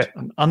island,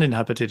 an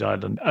uninhabited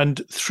island.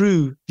 And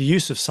through the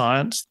use of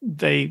science,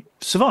 they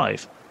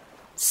survive.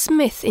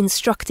 Smith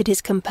instructed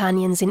his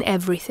companions in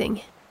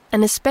everything,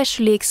 and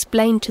especially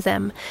explained to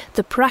them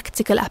the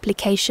practical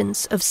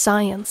applications of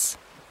science.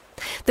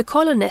 The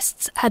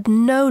colonists had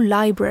no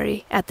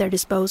library at their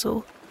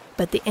disposal,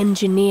 but the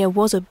engineer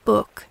was a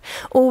book,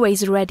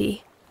 always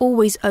ready,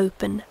 always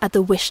open at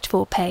the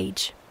wished-for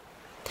page.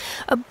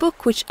 A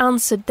book which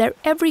answered their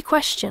every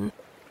question,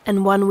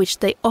 and one which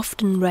they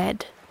often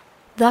read.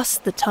 Thus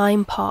the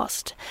time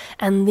passed,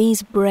 and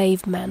these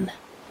brave men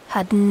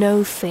had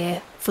no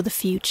fear for the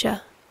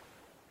future.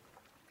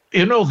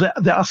 You know,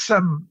 there are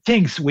some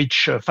things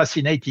which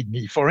fascinated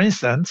me. For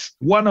instance,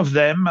 one of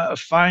them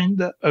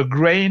find a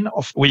grain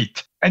of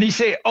wheat. And he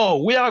say,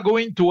 oh, we are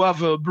going to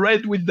have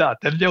bread with that.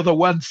 And the other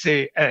one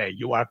say, hey,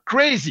 you are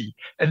crazy.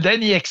 And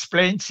then he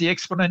explains the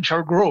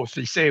exponential growth.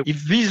 He say,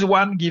 if this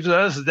one gives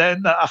us,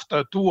 then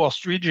after 2 or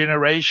 3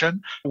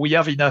 generations, we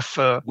have enough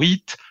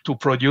wheat to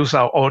produce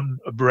our own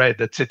bread,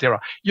 etc.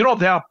 You know,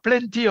 there are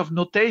plenty of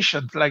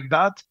notations like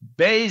that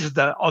based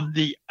on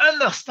the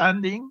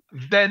understanding,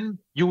 then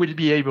you will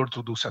be able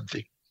to do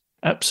something.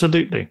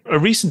 Absolutely. A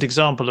recent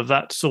example of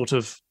that sort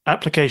of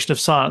application of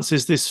science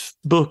is this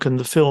book and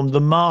the film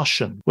The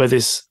Martian, where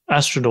this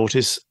astronaut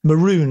is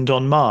marooned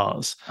on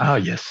Mars. Ah,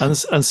 yes.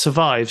 And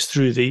survives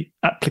through the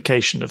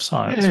application of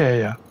science.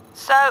 Yeah.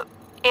 So,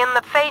 in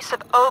the face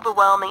of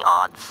overwhelming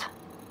odds,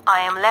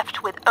 I am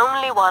left with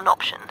only one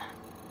option.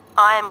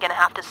 I am going to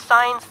have to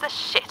science the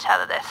shit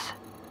out of this.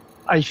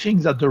 I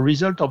think that the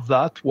result of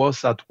that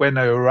was that when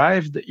I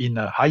arrived in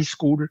high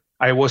school,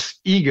 I was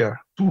eager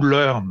to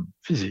learn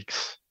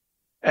physics.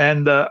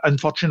 And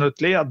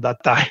unfortunately, at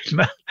that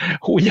time,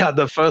 we had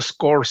the first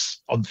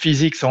course on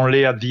physics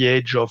only at the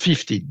age of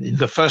 15. In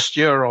the first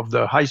year of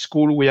the high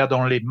school, we had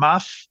only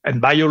math and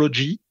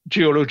biology,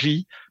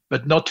 geology,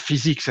 but not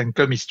physics and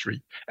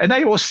chemistry. And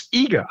I was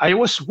eager. I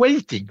was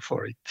waiting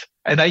for it.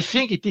 And I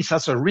think it is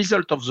as a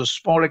result of the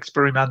small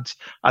experiments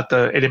at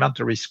the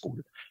elementary school.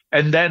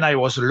 And then I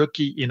was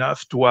lucky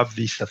enough to have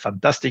this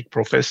fantastic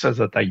professor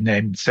that I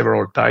named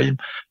several times,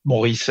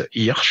 Maurice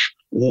Hirsch,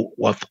 who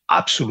was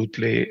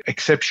absolutely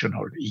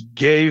exceptional. He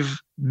gave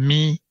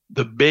me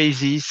the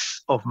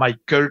basis of my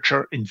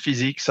culture in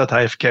physics that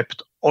I have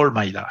kept all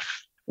my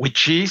life,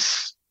 which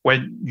is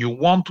when you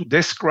want to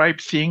describe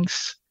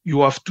things,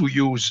 you have to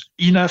use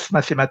enough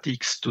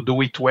mathematics to do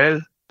it well,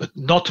 but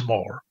not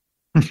more.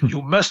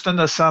 You must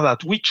understand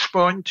at which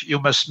point you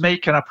must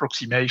make an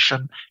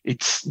approximation.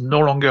 It's no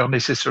longer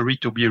necessary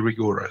to be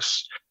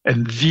rigorous.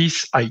 And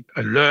this I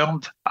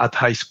learned at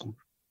high school.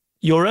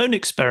 Your own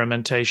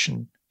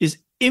experimentation is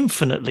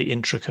infinitely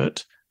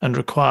intricate and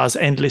requires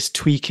endless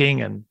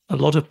tweaking and a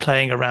lot of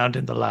playing around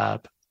in the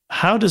lab.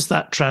 How does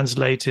that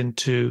translate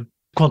into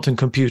quantum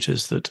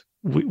computers that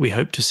we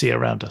hope to see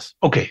around us?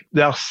 Okay,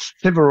 there are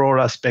several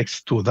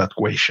aspects to that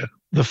question.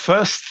 The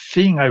first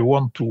thing I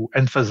want to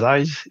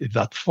emphasize is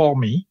that for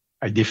me,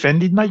 I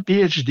defended my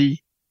PhD.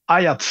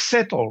 I had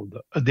settled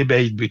a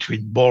debate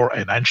between Bohr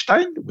and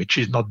Einstein, which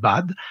is not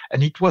bad,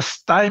 and it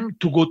was time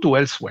to go to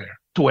elsewhere,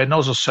 to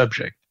another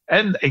subject.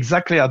 And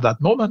exactly at that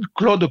moment,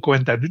 Claude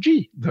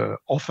Cohen-Tannoudji, the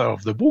author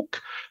of the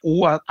book,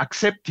 who had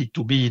accepted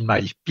to be in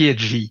my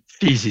PhD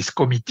thesis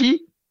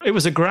committee. It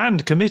was a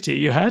grand committee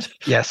you had.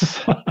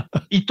 Yes.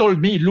 He told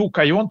me, look,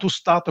 I want to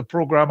start a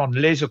program on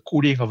laser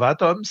cooling of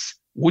atoms.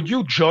 Would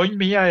you join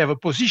me? I have a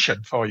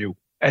position for you.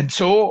 And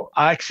so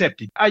I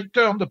accepted. I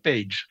turned the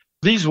page.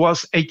 This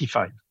was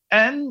 85.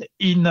 And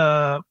in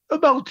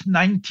about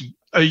 90,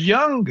 a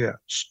young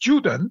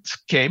student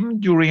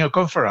came during a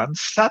conference,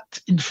 sat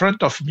in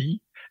front of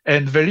me,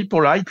 and very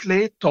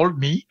politely told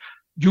me,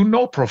 you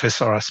know,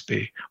 Professor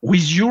Aspect,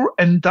 with your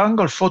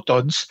entangled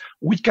photons,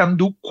 we can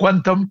do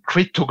quantum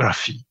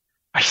cryptography.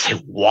 I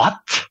said,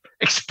 what?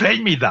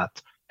 Explain me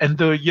that. And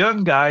the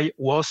young guy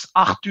was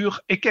Arthur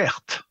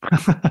Eckert.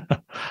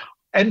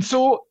 And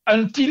so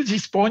until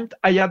this point,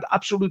 I had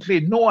absolutely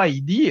no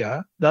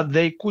idea that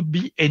there could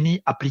be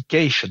any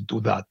application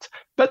to that.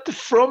 But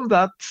from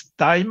that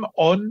time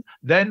on,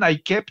 then I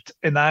kept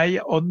an eye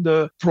on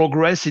the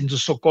progress in the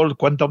so-called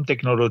quantum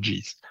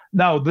technologies.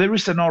 Now, there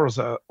is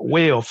another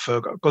way of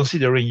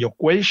considering your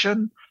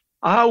question.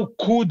 How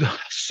could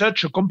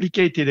such a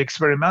complicated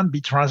experiment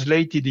be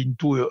translated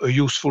into a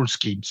useful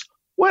scheme?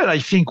 Well, I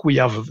think we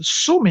have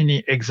so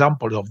many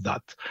examples of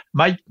that.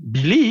 My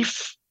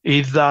belief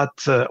is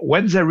that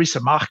when there is a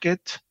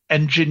market,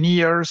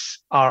 engineers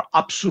are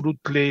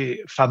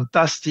absolutely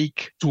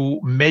fantastic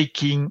to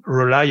making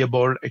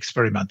reliable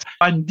experiments.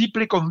 I'm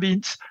deeply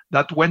convinced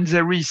that when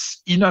there is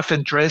enough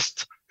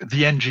interest,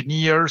 the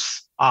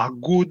engineers are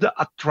good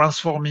at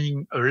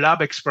transforming a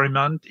lab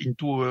experiment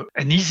into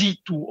an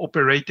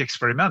easy-to-operate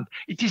experiment.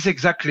 It is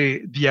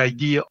exactly the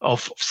idea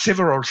of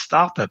several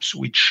startups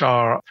which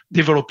are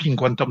developing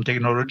quantum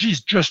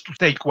technologies. Just to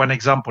take one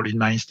example in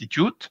my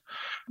institute,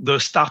 the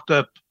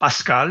startup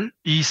Pascal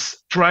is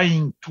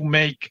trying to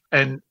make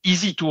an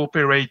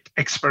easy-to-operate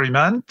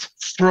experiment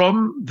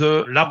from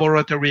the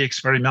laboratory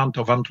experiment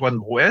of Antoine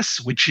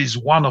Brouès, which is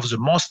one of the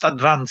most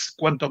advanced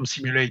quantum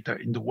simulator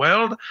in the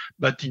world,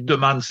 but it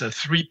demands a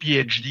 3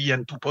 PhD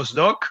and 2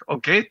 postdoc,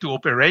 to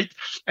operate.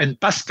 And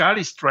Pascal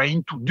is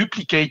trying to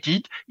duplicate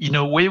it in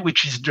a way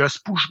which is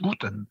just push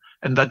button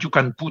and that you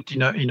can put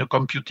in a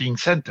computing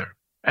center.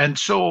 And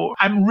so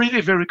I'm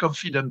really very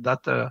confident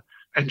that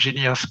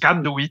engineers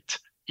can do it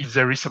if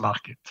there is a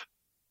market.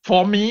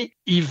 For me,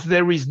 if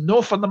there is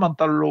no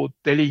fundamental law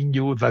telling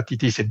you that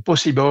it is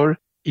impossible,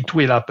 it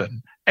will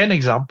happen. An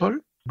example,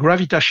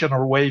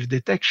 gravitational wave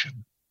detection.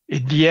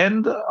 At the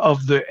end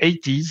of the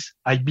 80s,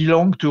 I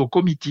belonged to a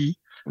committee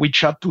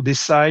which had to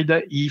decide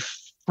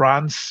if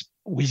France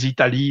with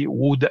Italy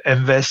would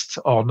invest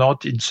or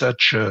not in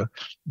such a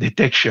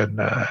detection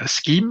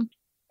scheme.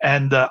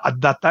 And at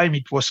that time,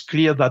 it was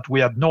clear that we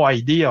had no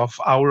idea of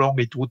how long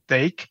it would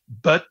take.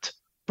 But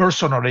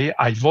personally,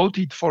 I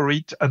voted for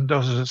it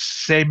under the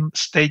same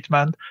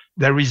statement.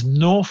 There is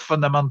no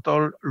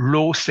fundamental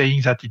law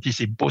saying that it is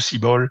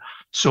impossible.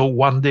 So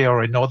one day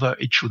or another,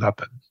 it should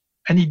happen.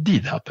 And it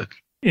did happen.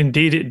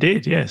 Indeed, it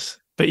did, yes.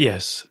 But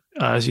yes,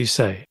 as you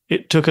say,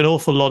 it took an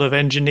awful lot of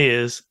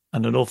engineers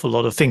and an awful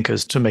lot of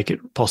thinkers to make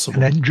it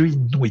possible. And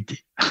ingenuity.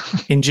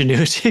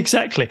 Ingenuity,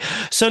 exactly.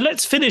 So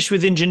let's finish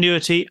with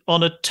ingenuity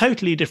on a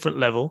totally different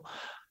level.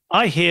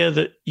 I hear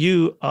that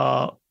you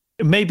are,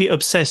 maybe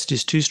obsessed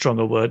is too strong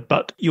a word,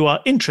 but you are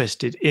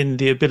interested in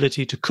the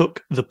ability to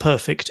cook the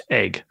perfect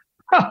egg.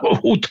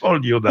 Who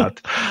told you that?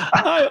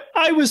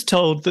 I was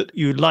told that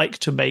you like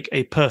to make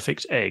a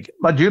perfect egg.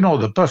 But you know,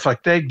 the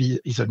perfect egg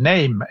is a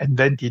name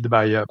invented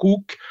by a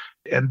cook.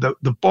 And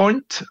the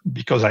point,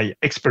 because I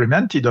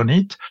experimented on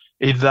it,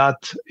 is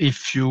that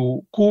if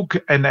you cook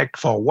an egg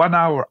for 1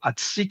 hour at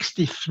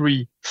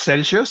 63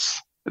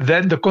 Celsius,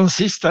 then the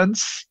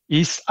consistency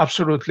is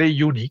absolutely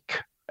unique.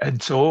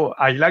 And so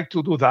I like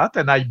to do that.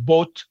 And I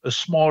bought a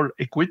small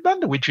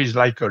equipment, which is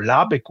like a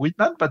lab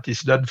equipment, but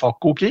it's done for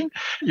cooking.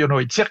 You know,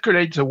 it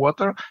circulates the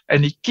water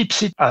and it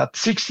keeps it at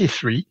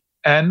 63.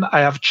 And I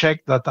have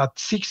checked that at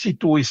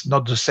 62 is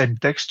not the same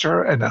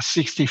texture and at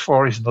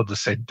 64 is not the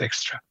same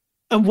texture.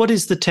 And what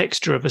is the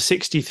texture of a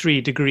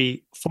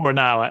 63-degree for an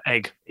hour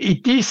egg?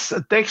 It is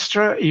a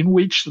texture in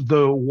which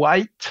the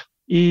white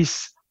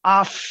is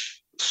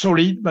half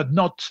solid, but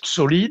not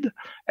solid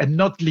and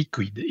not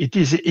liquid. It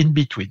is in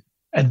between.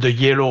 And the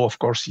yellow, of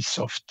course, is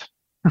soft.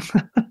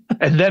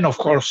 And then, of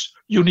course,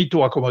 you need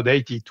to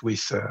accommodate it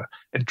with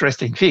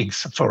interesting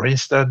things. For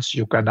instance,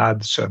 you can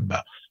add some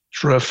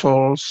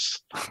truffles,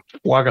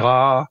 foie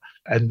gras,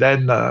 and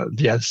then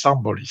the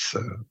ensemble is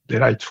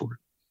delightful.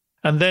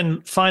 And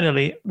then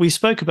finally, we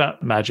spoke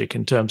about magic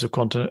in terms of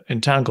quantum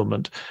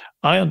entanglement.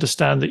 I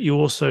understand that you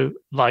also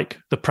like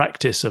the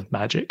practice of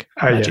magic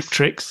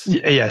tricks.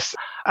 Yes,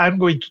 I'm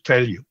going to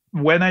tell you.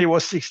 When I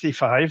was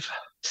 65,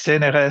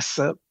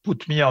 CNRS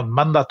put me on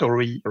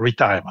mandatory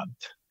retirement.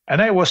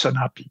 And I was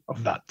unhappy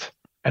of that.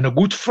 And a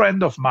good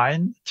friend of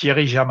mine,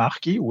 Thierry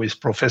Jamarchi, who is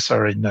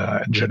professor in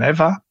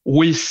Geneva,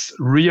 who is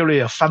really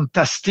a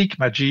fantastic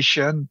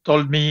magician,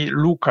 told me,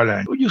 look,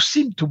 Alain, you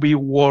seem to be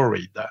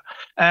worried.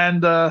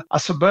 And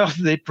as a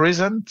birthday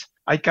present,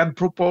 I can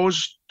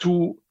propose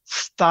to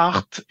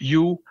start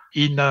you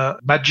in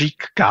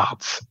magic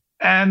cards.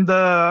 And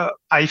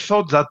I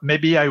thought that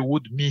maybe I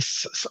would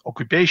miss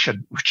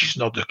occupation, which is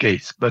not the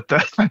case. But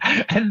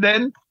and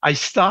then I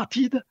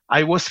started.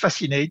 I was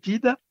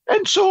fascinated.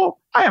 And so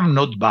I am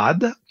not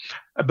bad.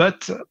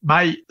 But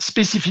my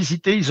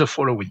specificity is the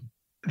following.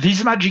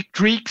 These magic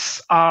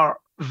tricks are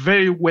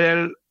very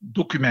well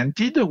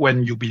documented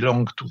when you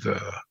belong to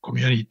the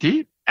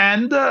community.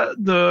 And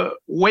the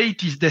way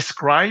it is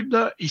described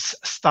is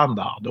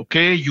standard,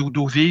 okay? You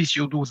do this,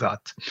 you do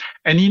that.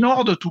 And in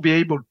order to be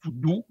able to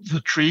do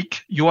the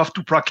trick, you have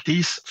to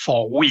practice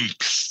for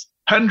weeks,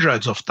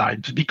 hundreds of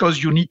times,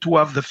 because you need to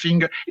have the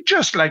finger,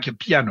 just like a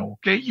piano,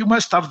 okay? You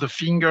must have the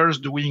fingers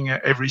doing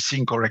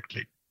everything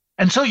correctly.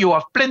 And so you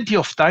have plenty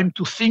of time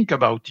to think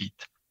about it.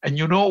 And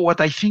you know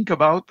what I think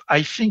about?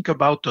 I think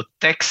about a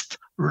text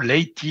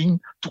relating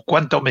to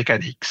quantum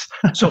mechanics.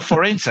 So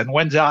for instance,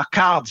 when there are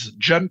cards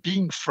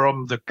jumping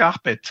from the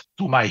carpet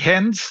to my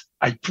hands,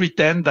 I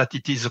pretend that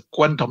it is a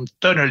quantum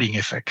tunneling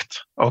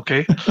effect,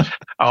 okay?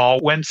 Or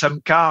when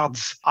some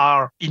cards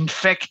are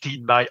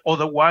infected by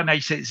other one, I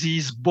say this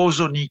is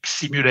bosonic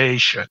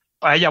simulation.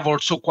 I have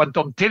also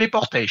quantum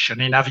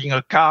teleportation in having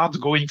a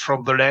card going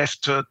from the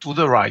left to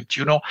the right,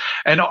 you know?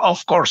 And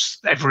of course,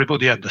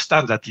 everybody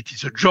understands that it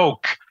is a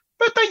joke.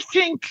 But I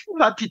think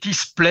that it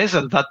is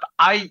pleasant that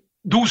I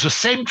do the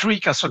same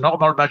trick as a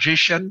normal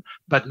magician,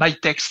 but my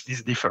text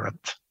is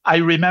different. I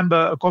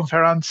remember a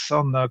conference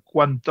on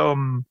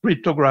quantum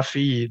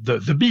cryptography,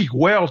 the big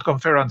world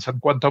conference on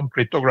quantum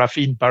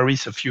cryptography in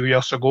Paris a few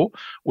years ago,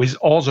 with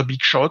all the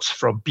big shots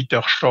from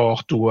Peter Shor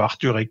to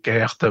Arthur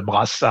Eckert,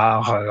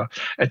 Brassard,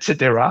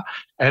 etc.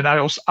 And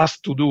I was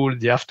asked to do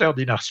the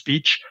after-dinner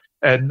speech.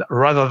 And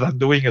rather than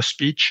doing a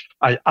speech,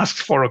 I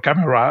asked for a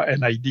camera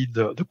and I did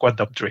the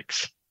quantum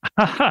tricks.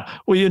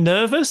 Were you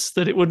nervous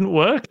that it wouldn't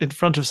work in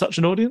front of such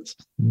an audience?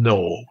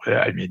 No,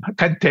 I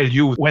can tell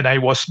you when I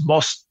was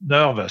most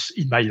nervous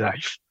in my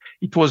life.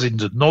 It was in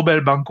the Nobel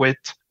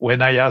banquet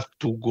when I had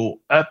to go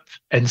up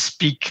and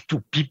speak to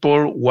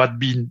people who had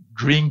been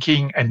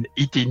drinking and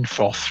eating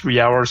for 3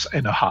 hours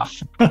and a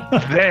half.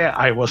 There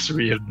I was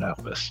real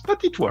nervous,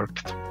 but it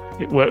worked.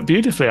 It worked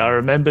beautifully. I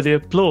remember the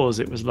applause.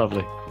 It was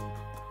lovely.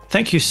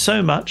 Thank you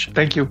so much.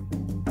 Thank you.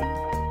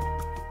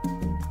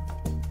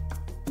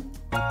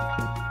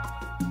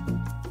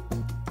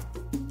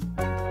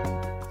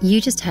 You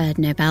just heard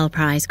Nobel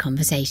Prize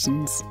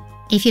Conversations.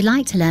 If you'd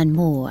like to learn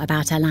more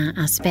about Alain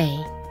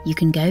Aspect, you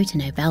can go to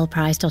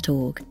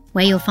nobelprize.org,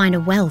 where you'll find a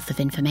wealth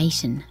of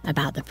information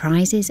about the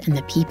prizes and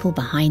the people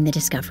behind the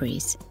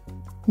discoveries.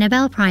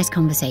 Nobel Prize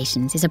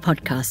Conversations is a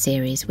podcast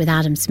series with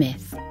Adam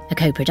Smith, a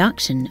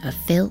co-production of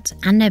Filt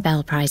and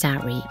Nobel Prize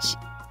Outreach.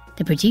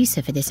 The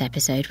producer for this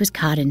episode was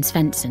Karin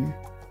Svensson.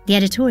 The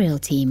editorial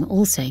team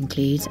also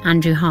includes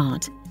Andrew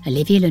Hart,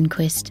 Olivia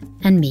Lundquist,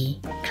 and me,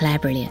 Claire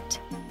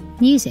Brilliant.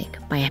 Music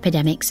by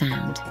Epidemic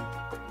Sound.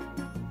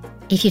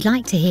 If you'd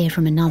like to hear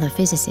from another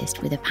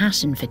physicist with a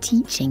passion for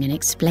teaching and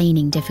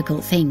explaining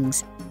difficult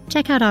things,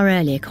 check out our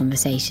earlier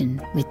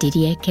conversation with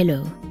Didier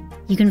Queloz.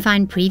 You can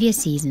find previous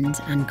seasons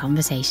and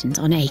conversations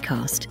on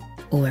Acast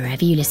or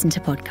wherever you listen to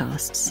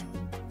podcasts.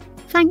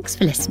 Thanks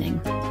for listening.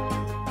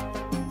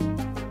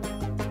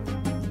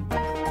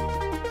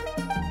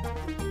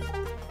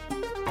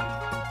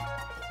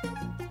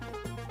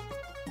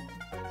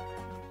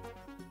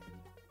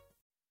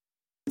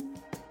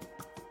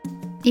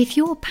 If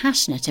you're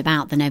passionate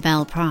about the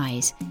Nobel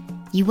Prize,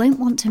 you won't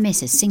want to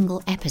miss a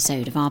single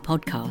episode of our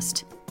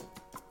podcast.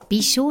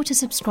 Be sure to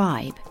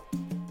subscribe.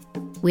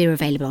 We're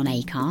available on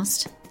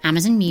Acast,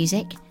 Amazon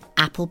Music,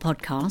 Apple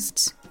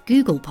Podcasts,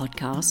 Google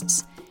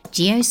Podcasts,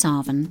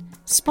 JioSaavn,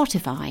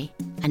 Spotify,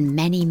 and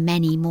many,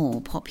 many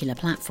more popular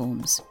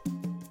platforms.